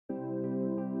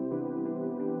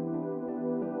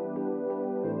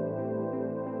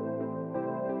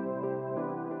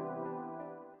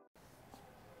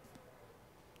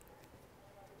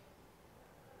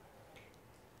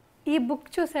ఈ బుక్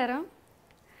చూసారా?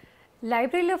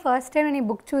 లైబ్రరీలో ఫస్ట్ టైం నేను ఈ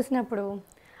బుక్ చూసినప్పుడు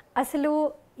అసలు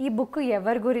ఈ బుక్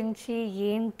ఎవరి గురించి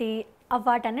ఏంటి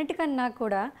వాటన్నిటికన్నా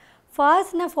కూడా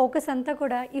ఫస్ట్ నా ఫోకస్ అంతా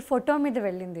కూడా ఈ ఫోటో మీద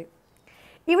వెళ్ళింది.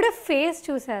 ఈవిడ ఫేస్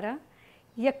చూసారా?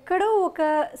 ఎక్కడో ఒక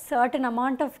సర్టన్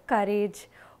అమౌంట్ ఆఫ్ కరేజ్,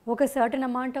 ఒక సర్టన్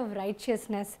అమౌంట్ ఆఫ్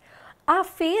రైచియస్నెస్ ఆ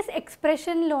ఫేస్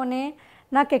ఎక్స్ప్రెషన్లోనే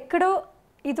నాకు ఎక్కడో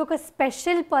ఇది ఒక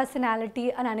స్పెషల్ పర్సనాలిటీ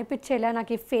అని అనిపించేలా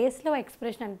నాకు ఈ ఫేస్లో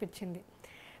ఎక్స్ప్రెషన్ అనిపించింది.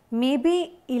 మేబీ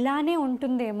ఇలానే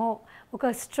ఉంటుందేమో ఒక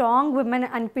స్ట్రాంగ్ ఉమెన్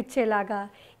అనిపించేలాగా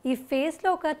ఈ ఫేస్లో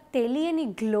ఒక తెలియని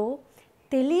గ్లో,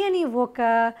 తెలియని ఒక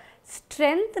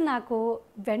స్ట్రెంగ్త్ నాకు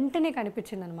వెంటనే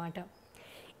కనిపించింది అనమాట.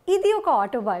 ఇది ఒక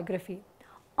ఆటోబయోగ్రఫీ.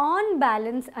 ఆన్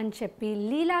బ్యాలెన్స్ అని చెప్పి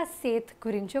లీలా సేత్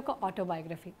గురించి ఒక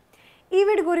ఆటోబయోగ్రఫీ.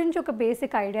 ఈవిడ గురించి ఒక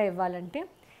బేసిక్ ఐడియా ఇవ్వాలంటే,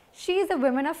 she is a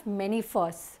women of many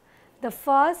firsts. The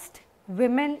first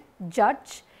women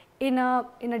judge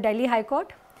in a Delhi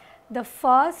high court, the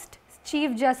first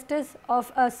Chief Justice of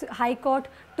a High Court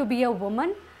to be a woman,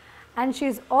 and she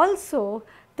is also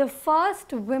the first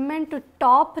woman to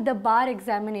top the bar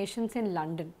examinations in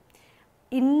London.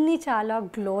 Inni chala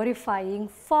glorifying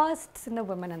firsts in the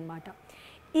women anamata.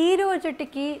 ఈ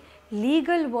రోజుటికి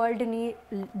legal వరల్డ్ని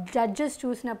judges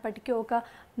చూసినప్పటికీ ఒక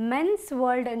men's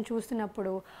world అని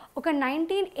చూసినప్పుడు ఒక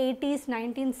 1980s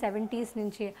 1970s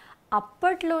నుంచి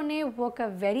అప్పట్లోనే ఒక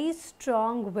very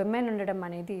strong women ఉండడం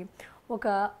అనేది ఒక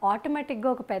ఆటోమేటిక్గా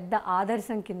ఒక పెద్ద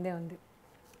ఆదర్శం కిందే ఉంది.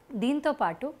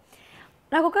 దీంతోపాటు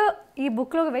నాకు ఈ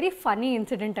బుక్లో ఒక వెరీ ఫనీ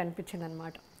ఇన్సిడెంట్ అనిపించింది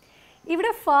అనమాట.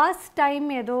 ఈవిడ ఫస్ట్ టైం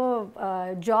ఏదో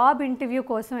జాబ్ ఇంటర్వ్యూ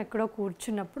కోసం ఎక్కడో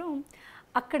కూర్చున్నప్పుడు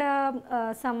అక్కడ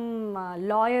సమ్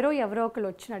లాయరో ఎవరో ఒకరు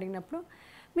వచ్చి అడిగినప్పుడు,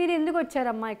 మీరు ఎందుకు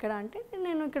వచ్చారమ్మా ఇక్కడ అంటే,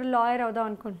 నేను ఇక్కడ లాయర్ అవుదాం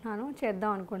అనుకుంటున్నాను,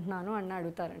 చేద్దాం అనుకుంటున్నాను అని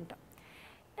అడుగుతారంట.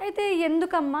 అయితే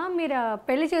ఎందుకమ్మా మీరు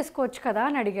పెళ్లి చేసుకోవచ్చు కదా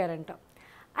అని అడిగారంట.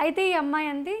 అయితే ఈ అమ్మాయి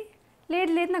అంది,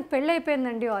 లేదు లేదు నాకు పెళ్ళి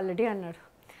అయిపోయిందండి ఆల్రెడీ అన్నారు.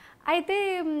 అయితే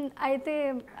అయితే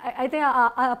అయితే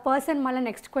ఆ పర్సన్ మళ్ళీ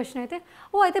నెక్స్ట్ క్వశ్చన్ అయితే,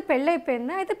 ఓ అయితే పెళ్ళి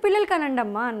అయిపోయిందా, అయితే పిల్లలు కనండి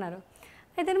అమ్మా అన్నారు.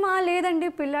 అయితే లేదండి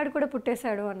పిల్లాడు కూడా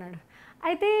పుట్టేశాడు అన్నాడు.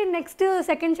 అయితే నెక్స్ట్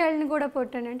సెకండ్ చైల్డ్ని కూడా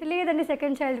పుట్టండి అంటే, లేదండి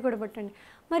సెకండ్ చైల్డ్ కూడా పుట్టండి.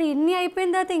 మరి ఇన్ని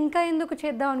అయిపోయిన తర్వాత ఇంకా ఎందుకు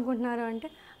చేద్దాం అనుకుంటున్నారు అంటే,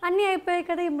 అన్నీ అయిపోయాయి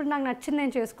కదా ఇప్పుడు నాకు నచ్చింది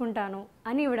నేను చేసుకుంటాను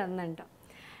అని ఇవిడ అందంట.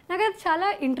 నాకు అది చాలా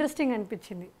ఇంట్రెస్టింగ్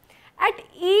అనిపించింది. At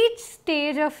each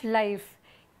stage of life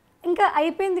ఇంకా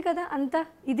అయిపోయింది కదా అంతా,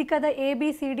 ఇది కదా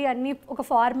ఏబిసిడి అన్నీ ఒక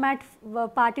ఫార్మాట్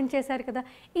పాటించేశారు కదా,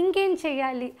 ఇంకేం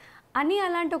చేయాలి అని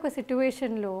అలాంటి ఒక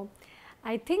సిట్యువేషన్లో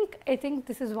I think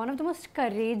this is one of the most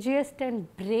courageous and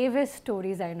bravest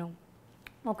stories I know.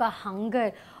 ఒక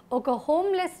హంగర్, ఒక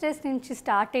హోమ్లెస్నెస్ నుంచి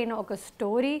స్టార్ట్ అయిన ఒక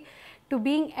story to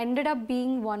ended up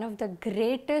being one of the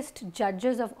greatest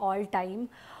judges of all time.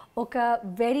 ఒక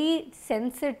వెరీ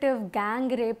సెన్సిటివ్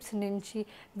గ్యాంగ్ రేప్స్ నుంచి,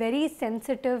 very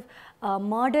sensitive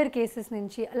murder cases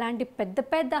నుంచి, అలాంటి పెద్ద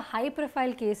పెద్ద హై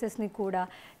ప్రొఫైల్ కేసెస్ని కూడా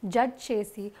జడ్జ్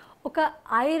చేసి ఒక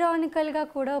ఐరానికల్గా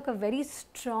కూడా ఒక very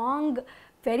strong,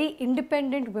 very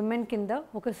independent women కింద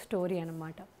ఒక స్టోరీ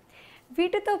అన్నమాట.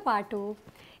 వీటితో పాటు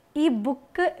ఈ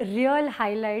book real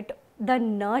highlight the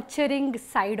nurturing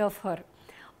side of her.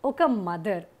 ఒక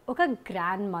మదర్, ఒక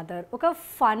గ్రాండ్ మదర్, ఒక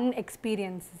ఫన్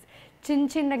ఎక్స్పీరియన్సెస్, చిన్న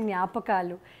చిన్న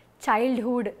జ్ఞాపకాలు,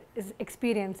 చైల్డ్హుడ్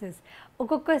ఎక్స్పీరియన్సెస్,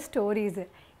 ఒక్కొక్క స్టోరీస్,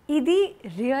 ఇది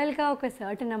రియల్గా ఒక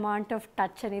సర్టన్ అమౌంట్ ఆఫ్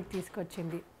టచ్ అనేది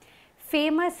తీసుకొచ్చింది.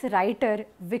 ఫేమస్ రైటర్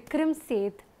విక్రమ్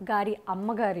సేత్ గారి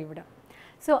అమ్మగారు ఇవిడ.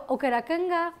 సో ఒక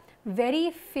రకంగా very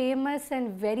famous and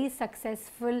very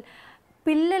successful,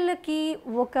 పిల్లలకి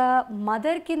ఒక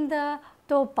మదర్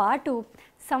కిందతో పాటు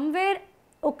సమ్వేర్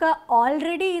ఒక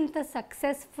ఆల్రెడీ ఇంత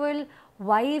successful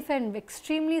wife and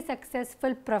extremely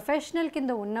successful professional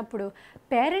కింద ఉన్నప్పుడు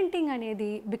పేరెంటింగ్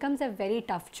అనేది becomes a very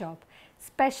tough job.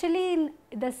 Specially in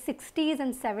the 60s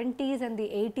and 70s and the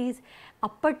 80s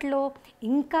అప్పట్లో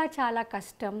ఇంకా చాలా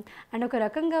కష్టం. అండ్ ఒక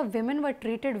రకంగా women were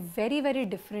treated very very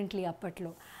differently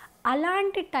అప్పట్లో.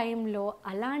 అలాంటి టైంలో,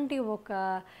 అలాంటి ఒక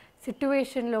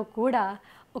సిట్యువేషన్లో కూడా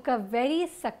ఒక very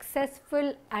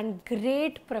successful and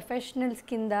great professionals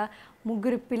కింద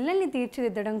ముగ్గురు పిల్లల్ని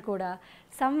తీర్చిదిద్దడం కూడా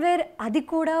సమ్వేర్ అది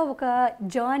కూడా ఒక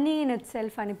జర్నీ ఇన్ ఇట్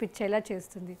సెల్ఫ్ అనిపించేలా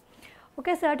చేస్తుంది.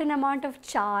 ఒక సర్టన్ అమౌంట్ ఆఫ్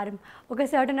చార్మ్, ఒక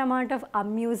సర్టన్ అమౌంట్ ఆఫ్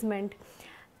అమ్యూజ్మెంట్.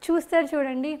 చూస్తారు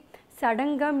చూడండి,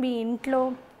 సడన్గా మీ ఇంట్లో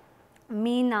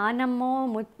మీ నానమ్మో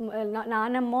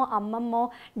అమ్మమ్మో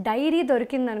డైరీ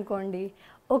దొరికిందనుకోండి,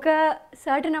 ఒక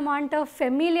సర్టన్ అమౌంట్ ఆఫ్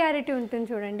ఫెమిలియారిటీ ఉంటుంది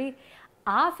చూడండి.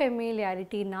 ఆ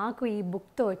ఫెమిలియారిటీ నాకు ఈ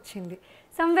బుక్తో వచ్చింది.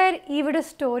 సమ్వేర్ ఈవిడ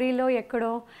స్టోరీలో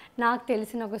ఎక్కడో నాకు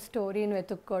తెలిసిన ఒక స్టోరీని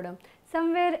వెతుక్కోవడం,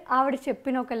 సమ్వేర్ ఆవిడ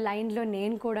చెప్పిన ఒక లైన్లో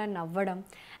నేను కూడా నవ్వడం.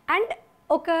 అండ్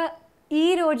ఒక ఈ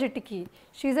రోజుటికి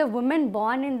she is a women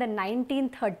Born in the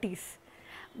 1930s,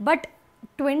 but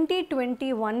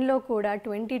 2021లో కూడా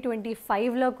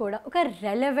 2025లో కూడా ఒక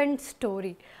రెలెవెంట్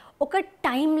స్టోరీ, ఒక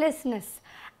టైమ్లెస్నెస్.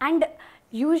 అండ్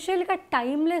యూజువల్గా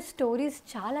టైమ్లెస్ స్టోరీస్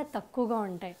చాలా తక్కువగా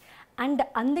ఉంటాయి. అండ్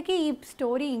అందుకే ఈ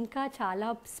స్టోరీ ఇంకా చాలా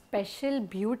స్పెషల్,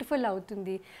 బ్యూటిఫుల్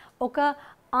అవుతుంది. ఒక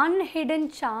అన్హిడెన్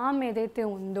చామ్ ఏదైతే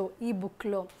ఉందో ఈ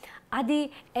బుక్లో, అది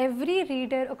ఎవ్రీ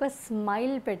రీడర్ ఒక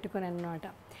స్మైల్ పెట్టుకుని అన్నమాట.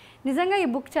 నిజంగా ఈ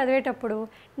బుక్ చదివేటప్పుడు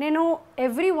నేను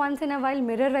every once in a while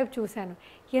mirror వైపు చూశాను,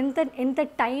 ఎంత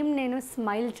టైం నేను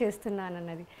స్మైల్ చేస్తున్నాను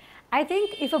అన్నది. I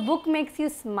think if a book makes you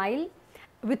smile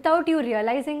without you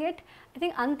realising it, I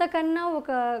think అంతకన్నా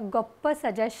ఒక గొప్ప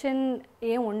సజెషన్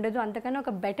ఏం ఉండదు, అంతకన్నా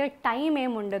ఒక బెటర్ టైం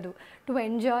ఏం ఉండదు to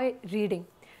enjoy reading.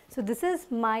 So this is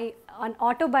my an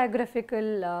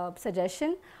autobiographical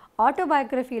suggestion.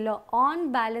 ఆటోబయోగ్రఫీలో on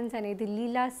balance అనేది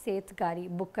లీలా సేత్ గారి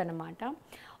బుక్ అన్నమాట.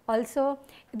 Also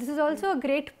this is also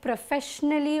great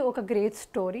professionally ఒక గ్రేట్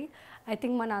స్టోరీ. ఐ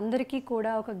థింక్ మన అందరికీ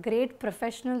కూడా ఒక గ్రేట్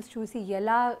ప్రొఫెషనల్స్ చూసి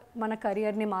ఎలా మన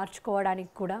కెరియర్ని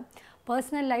మార్చుకోవడానికి కూడా,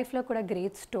 పర్సనల్ లైఫ్లో కూడా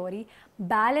great story.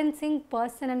 Balancing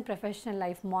personal and professional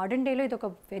life modern డేలో ఇది ఒక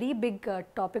very big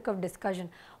topic of discussion.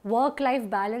 Work life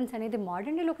balance అనేది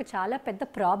మోడర్న్ డేలో ఒక చాలా పెద్ద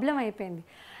ప్రాబ్లం అయిపోయింది.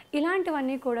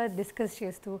 ఇలాంటివన్నీ కూడా డిస్కస్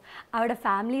చేస్తూ ఆవిడ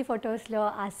ఫ్యామిలీ ఫొటోస్లో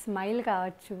ఆ స్మైల్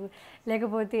కావచ్చు,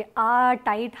 లేకపోతే ఆ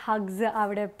టైట్ హగ్స్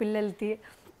ఆవిడ పిల్లలకి,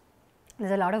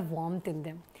 there's a lot of warmth in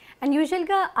them. And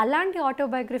యూజువల్గా అలాంటి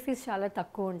ఆటోబయోగ్రఫీస్ చాలా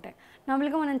తక్కువ ఉంటాయి.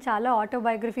 నార్మల్గా మనం చాలా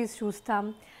ఆటోబయోగ్రఫీస్ చూస్తాం,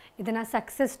 ఏదైనా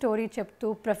సక్సెస్ స్టోరీ చెప్తూ,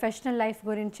 ప్రొఫెషనల్ లైఫ్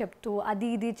గురించి చెప్తూ, అది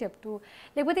ఇది చెప్తూ,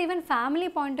 లేకపోతే ఈవెన్ ఫ్యామిలీ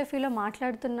పాయింట్ ఆఫ్ వ్యూలో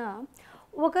మాట్లాడుతున్న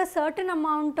ఒక సర్టన్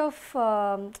అమౌంట్ ఆఫ్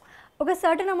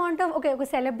ఒక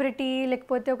సెలబ్రిటీ,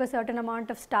 లేకపోతే ఒక సర్టన్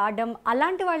అమౌంట్ ఆఫ్ స్టార్డమ్,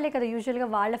 అలాంటి వాళ్ళే కదా యూజువల్గా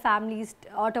వాళ్ళ ఫ్యామిలీస్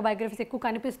ఆటోబయోగ్రఫీస్ ఎక్కువ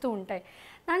కనిపిస్తూ ఉంటాయి.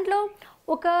 దాంట్లో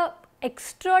ఒక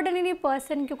ఎక్స్ట్రాడనరీ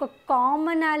పర్సన్కి ఒక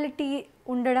కామనాలిటీ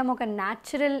ఉండడం, ఒక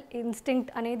న్యాచురల్ ఇన్స్టింక్ట్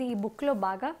అనేది ఈ బుక్లో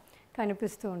బాగా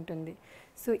కనిపిస్తూ ఉంటుంది.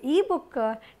 సో ఈ బుక్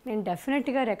నేను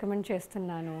డెఫినెట్గా రికమెండ్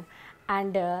చేస్తున్నాను.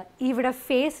 అండ్ ఈవిడ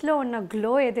ఫేస్లో ఉన్న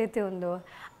గ్లో ఏదైతే ఉందో,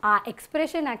 ఆ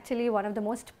expression actually one of the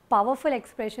most powerful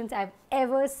expressions I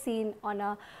ever seen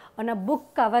on a book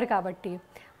cover. కాబట్టి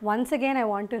once again I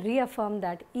want to రీఅఫర్మ్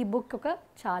that ఈ బుక్ ఒక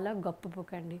చాలా గొప్ప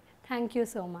బుక్ అండి. Thank you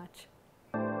so much.